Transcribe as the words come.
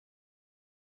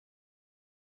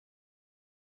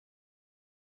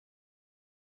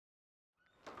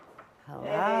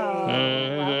Hello.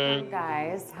 Hey. Welcome,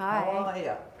 guys. Hi. How are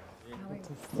you?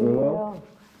 Hello.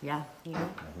 Yeah. You?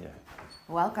 Yeah.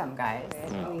 Welcome, guys.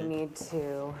 We need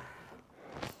to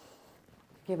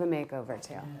give a makeover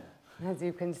too. As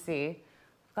you can see,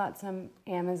 we've got some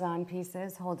Amazon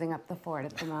pieces holding up the fort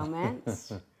at the moment.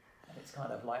 It's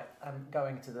kind of like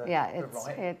going to the right.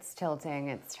 It's tilting.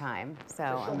 It's time. So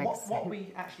Sean, I'm excited. what are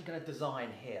we actually going to design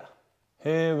here?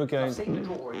 Here we're going. I've seen the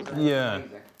drawings. Yeah.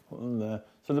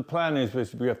 So the plan is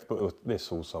we have to put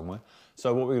this all somewhere.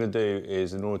 So what we're going to do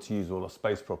is, in order to use all our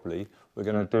space properly, we're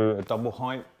going to do a double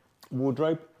height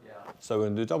wardrobe. Yeah. So we're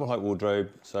going to do a double height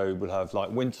wardrobe. So we'll have like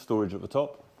winter storage at the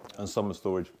top and summer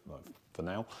storage, for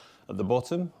now, at the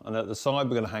bottom. And at the side,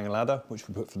 we're going to hang a ladder, which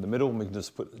we put from the middle, and we can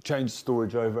just change the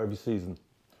storage over every season.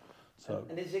 So,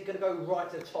 and is it going to go right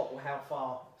to the top, or how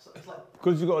far? It's like...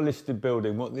 Because you've got a listed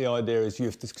building, what the idea is you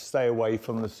have to stay away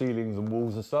from the ceilings and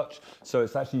walls as such. So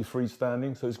it's actually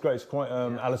freestanding. So it's great. It's quite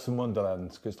Alice in Wonderland,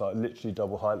 because it's like literally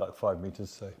double height, like 5 meters.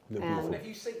 So beautiful. Have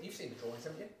you've seen the drawings,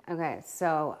 haven't you? Okay,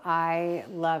 so I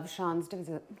love Sean's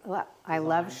design.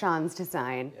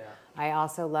 Yeah. I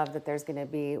also love that there's going to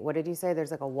be, what did you say?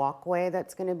 There's like a walkway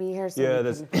that's going to be here. So yeah,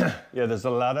 there's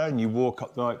a ladder, and you walk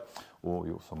up like, or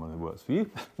you're someone who works for you,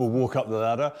 will walk up the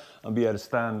ladder and be able to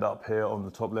stand up here on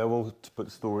the top level to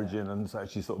put storage in and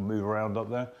actually sort of move around up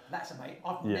there. That's amazing.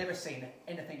 I've never seen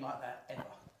anything like that ever.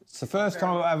 It's the first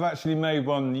time I've actually made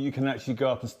one that you can actually go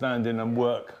up and stand in and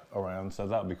work around, so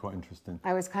that'll be quite interesting.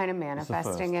 I was kind of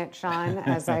manifesting it, Sean,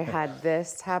 as I had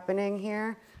this happening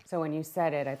here. So when you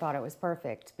said it, I thought it was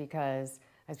perfect, because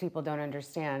as people don't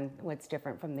understand what's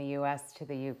different from the US to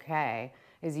the UK,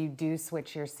 is you do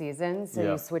switch your seasons, so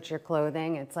you switch your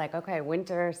clothing. It's like, okay,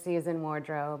 winter season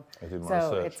wardrobe.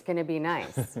 So it's going to be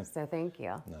nice. So thank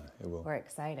you. No, it will. We're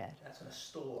excited. That's going to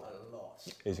store a lot.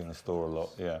 It's going to store a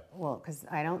lot, yeah. Well, because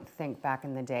I don't think back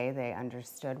in the day they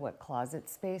understood what closet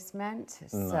space meant.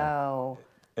 No. So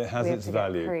it has its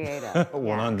value. Creative.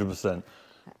 100%.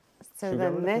 So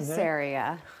then this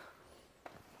area.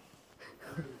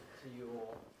 So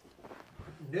you're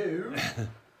new.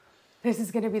 This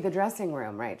is going to be the dressing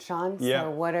room, right, Sean? Yeah.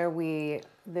 So what are we,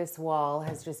 this wall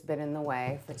has just been in the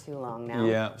way for too long now.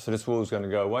 Yeah, so this wall's going to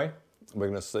go away. We're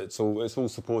going to, it's all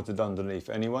supported underneath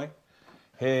anyway.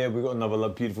 Here we've got another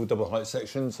beautiful double height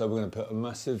section, so we're going to put a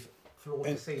massive floor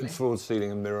to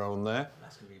ceiling and mirror on there.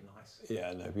 That's going to be nice.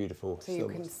 Yeah, no, beautiful. So you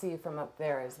can see from up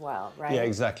there as well, right? Yeah,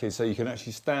 exactly. So you can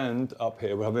actually stand up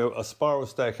here. We have a spiral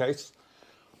staircase.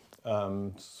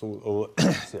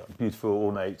 Beautiful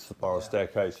ornate spiral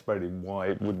staircase, very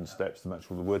wide wooden steps to match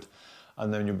all the wood,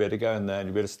 and then you'll be able to go in there and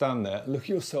you'll be able to stand there, look at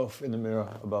yourself in the mirror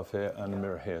above here and the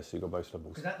mirror here, so you've got both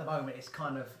levels. Because at the moment it's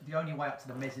kind of the only way up to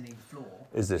the mezzanine floor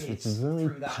is this, which is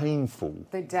very painful.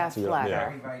 The death ladder.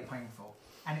 Very, very painful,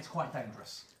 and it's quite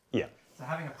dangerous. Yeah. So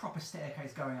having a proper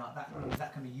staircase going up,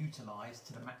 that can be utilised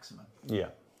to the maximum. Yeah.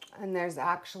 And there's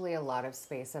actually a lot of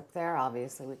space up there.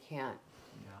 Obviously, we can't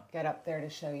get up there to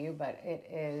show you, but it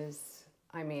is,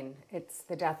 I mean, it's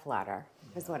the death ladder,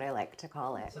 is what I like to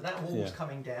call it. So that wall's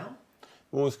coming down?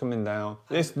 Wall's coming down.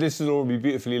 This will all be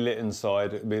beautifully lit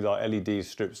inside. It'll be like LED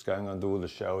strips going under all the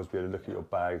shelves, be able to look at your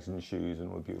bags and your shoes and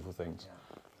all the beautiful things.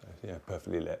 So, yeah,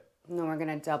 perfectly lit. And then we're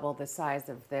going to double the size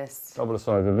of this. Double the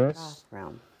size of this.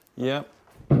 Bathroom. Yeah.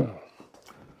 I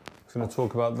was going to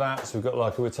talk about that. So we've got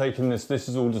like, we're taking this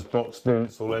is all just boxed in,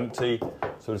 it's all empty.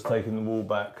 So just taking the wall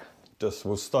back.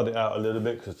 We'll stud it out a little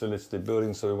bit because it's a listed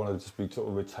building, so we want to just be sort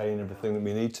of retain everything that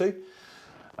we need to.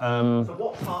 So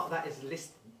what part of that is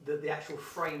the actual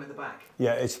frame at the back?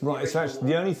 Yeah, it's right. It's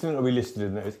actually the only thing that we listed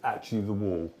in there is actually the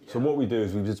wall. Yeah. So what we do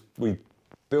is we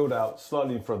build out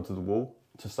slightly in front of the wall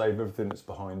to save everything that's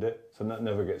behind it, so that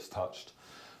never gets touched.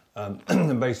 And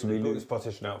then basically we this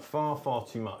partition out far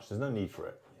too much. There's no need for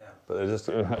it. Yeah. But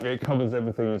it covers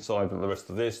everything inside of the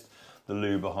rest of this. The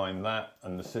loo behind that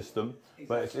and the system,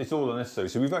 but it's all unnecessary.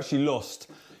 So we've actually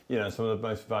lost, some of the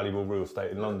most valuable real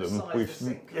estate in London.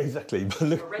 Exactly. But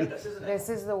look, horrendous, isn't it? This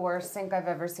is the worst sink I've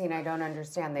ever seen. I don't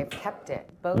understand. They've kept it.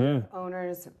 Both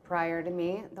owners prior to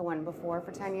me, the one before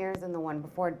for 10 years and the one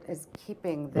before, is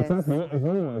keeping this. It's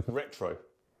almost retro.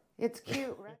 It's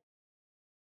cute, right?